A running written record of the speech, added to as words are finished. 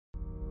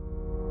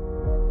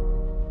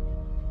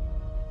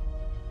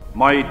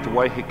Mai te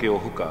Waiheke o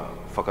Huka,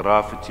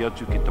 whakarawhiti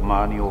atu ki te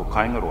mani o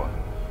Kaingaroa.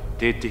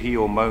 Tētihi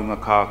o maunga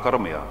kā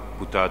karamea,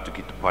 puta atu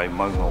ki te pai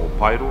maunga o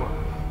Pairoa.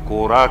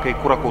 Ko rākei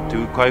korako te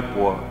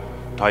ukaipoa,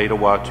 taira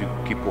wātu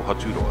ki po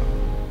haturoa.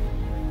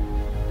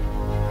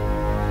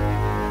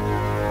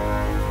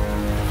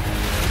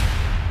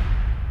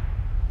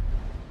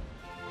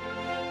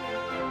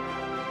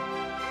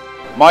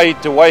 Mai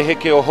te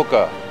Waiheke o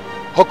Huka.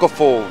 Huka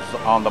Falls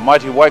on the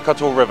mighty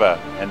Waikato River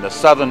and the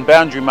southern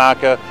boundary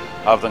marker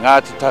of the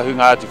Ngati Tahu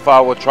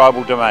Whaoa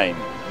tribal domain.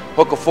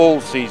 Huka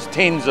Falls sees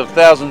tens of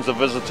thousands of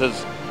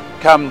visitors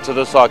come to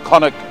this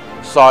iconic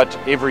site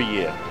every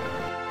year.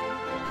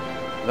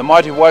 The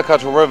mighty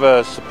Waikato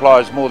River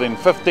supplies more than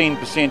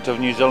 15% of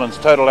New Zealand's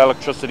total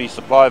electricity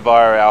supply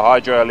via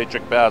our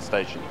hydroelectric power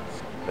stations.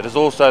 It is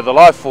also the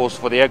life force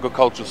for the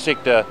agricultural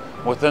sector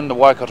within the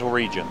Waikato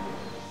region.